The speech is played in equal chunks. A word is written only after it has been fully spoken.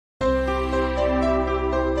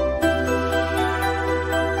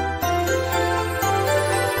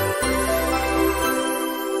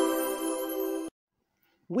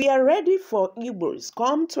We are ready for Igbos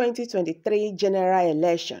come 2023 general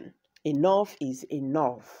election. Enough is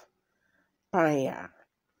enough. PAYAN.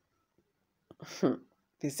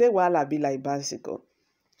 They say wahala be like bicycle.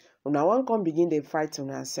 Una wan come begin the fight on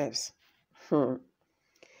ourselves.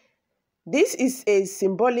 This is a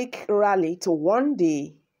symbolic rally to warn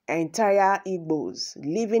the entire Igbos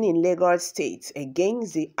living in Lagos State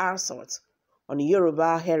against the assault on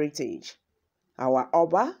Yoruba heritage. Our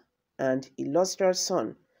Oba and illustrious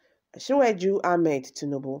son,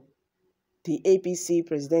 Sh0cking, the APC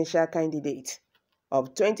presidential candidate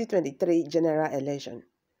of 2023 general election.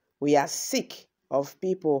 We are sick of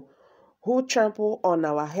people who trample on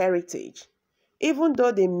our heritage, even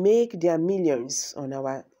though they make their millions on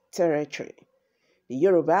our territory. The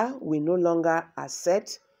Yoruba will no longer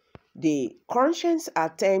accept the conscious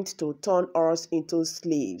attempt to turn us into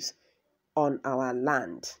slaves on our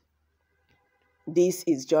land. This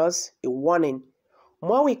is just a warning.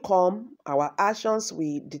 More will come, our actions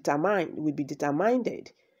will be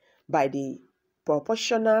determined by the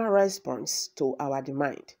proportional response to our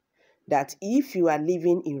demand that if you are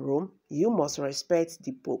living in Rome, you must respect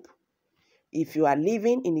the Pope. If you are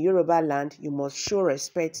living in Yoruba land, you must show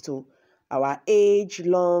respect to our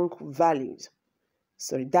age-long values,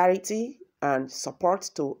 solidarity, and support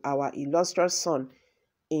to our illustrious son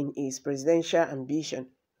in his presidential ambition,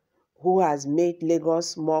 who has made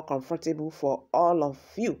Lagos more comfortable for all of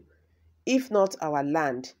you. If not, our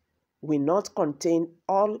land will not contain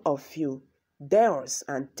all of you, theirs,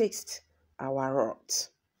 and taste our wrath.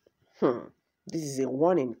 This is a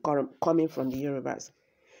warning coming from the Yorubas.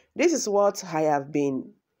 This is what I have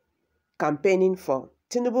been campaigning for.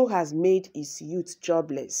 Tinubu has made his youth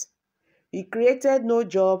jobless. He created no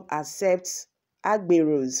job except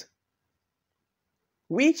agberos,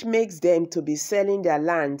 which makes them to be selling their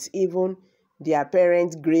lands, even their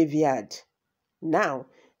parents' graveyard. Now,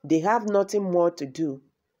 they have nothing more to do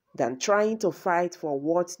than trying to fight for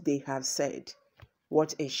what they have said.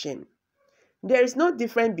 What a shame. There is no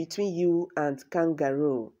difference between you and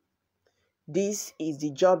kangaroo. This is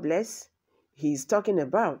the jobless he is talking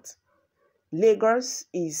about. Lagos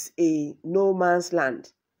is a no man's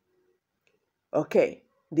land. Okay,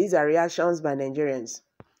 these are reactions by Nigerians.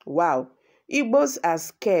 Wow, Igbos are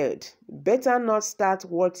scared. Better not start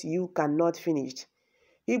what you cannot finish.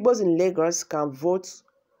 Igbos in Lagos can vote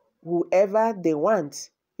whoever they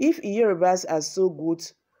want. If Yorubas are so good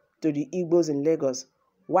to the Igbos in Lagos,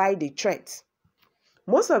 why the threat?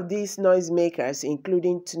 Most of these noisemakers,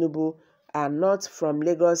 including Tinubu, are not from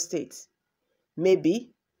Lagos State.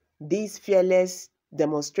 Maybe these fearless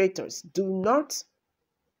demonstrators do not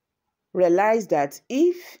realize that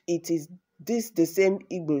if it is the same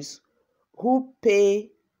Igbos who pay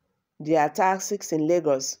their taxes in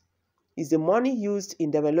Lagos, is the money used in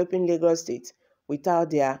developing Lagos State without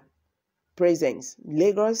their presence.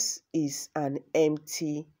 Lagos is an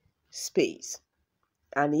empty space.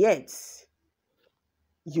 And yet,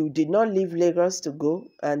 you did not leave Lagos to go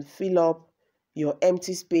and fill up your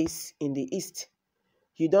empty space in the east.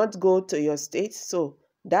 You don't go to your state so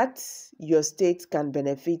that your state can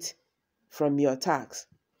benefit from your tax.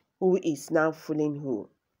 Who is now fooling who?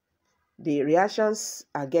 The reactions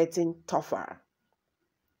are getting tougher.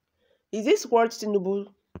 Is this what Tinubu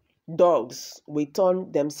dogs will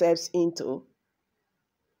turn themselves into?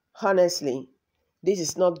 Honestly, this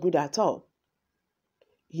is not good at all.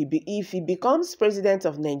 If he becomes president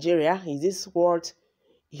of Nigeria, is this what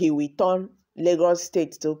he will turn Lagos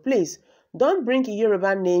State to? Please, don't bring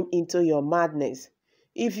Yoruba name into your madness.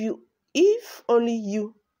 If only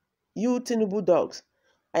you Tinubu dogs.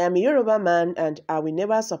 I am a Yoruba man and I will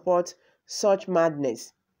never support such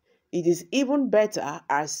madness. It is even better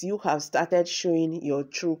as you have started showing your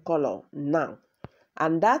true color now,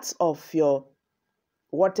 and that's of your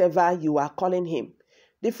whatever you are calling him.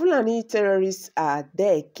 The Fulani terrorists are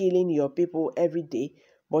there killing your people every day,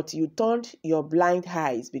 but you turned your blind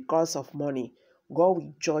eyes because of money. God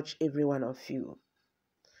will judge every one of you.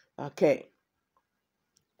 Okay.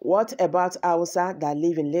 What about Hausa that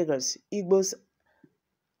live in Lagos? Igbos,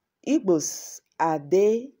 are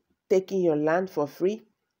they taking your land for free?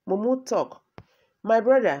 Mumu talk. My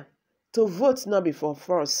brother, to vote not before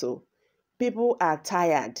force, so people are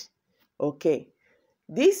tired. Okay.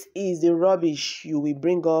 This is the rubbish you will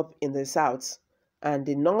bring up in the south, and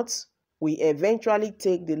the north will eventually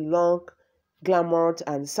take the long, glamoured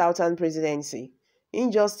and southern presidency.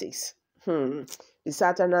 Injustice. The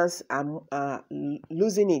Southerners are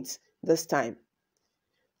losing it this time.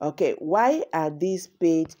 Okay, why are these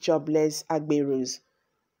paid jobless agberos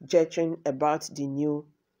judging about the new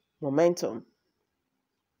momentum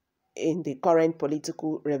in the current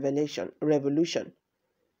political revolution?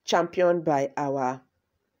 championed by our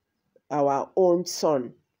own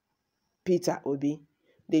son, Peter Obi.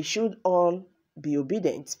 They should all be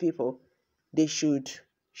obedient people. They should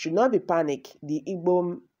not be panic. The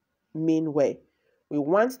Igbo mean way. We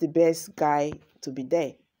want the best guy to be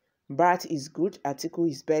there. Bart is good, Atiku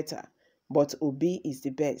is better, but Obi is the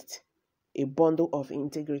best. A bundle of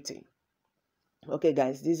integrity. Okay,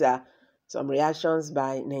 guys, these are some reactions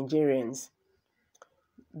by Nigerians.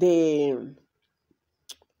 The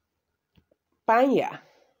PAYAN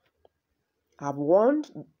have warned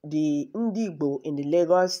the Igbo in the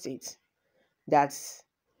Lagos state that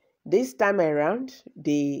this time around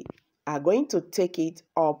they are going to take it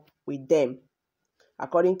up with them.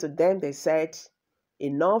 According to them, they said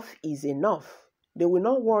enough is enough. They will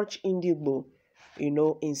not watch Igbo,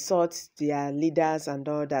 insult their leaders and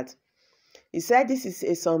all that. He said this is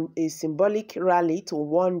a symbolic rally to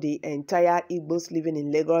warn the entire Igbos living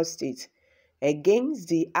in Lagos state against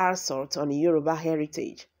the assault on Yoruba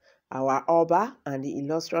heritage. Our Oba and the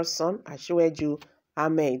illustrious son, Asiwaju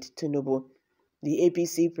Ahmed Tinubu, the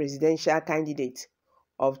APC presidential candidate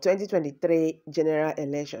of 2023 general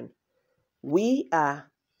election. We are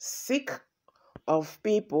sick of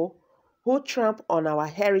people who tramp on our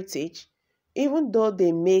heritage, even though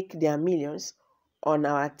they make their millions on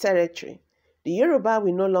our territory. The Yoruba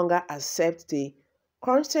will no longer accept the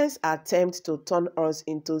constant attempt to turn us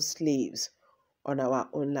into slaves on our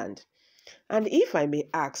own land. And if I may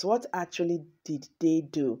ask, what actually did they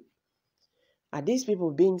do? Are these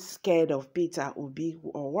people being scared of Peter Obi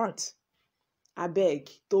or what? I beg,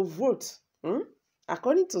 to vote.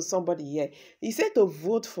 According to somebody here, he said to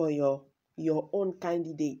vote for your own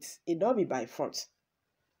candidate. It don't be by force.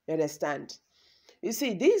 You understand? You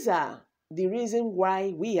see, these are the reason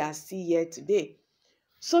why we are still here today.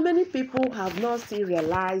 So many people have not still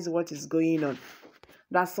realized what is going on.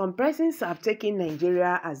 That some persons have taken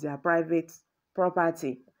Nigeria as their private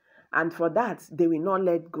property. And for that, they will not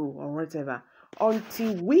let go or whatever.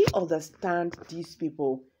 Until we understand these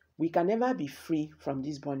people, we can never be free from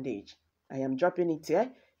this bondage. I am dropping it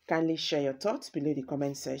here. Kindly share your thoughts below the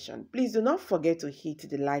comment section. Please do not forget to hit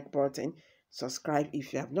the like button. Subscribe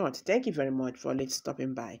if you have not. Thank you very much for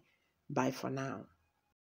stopping by. Bye for now.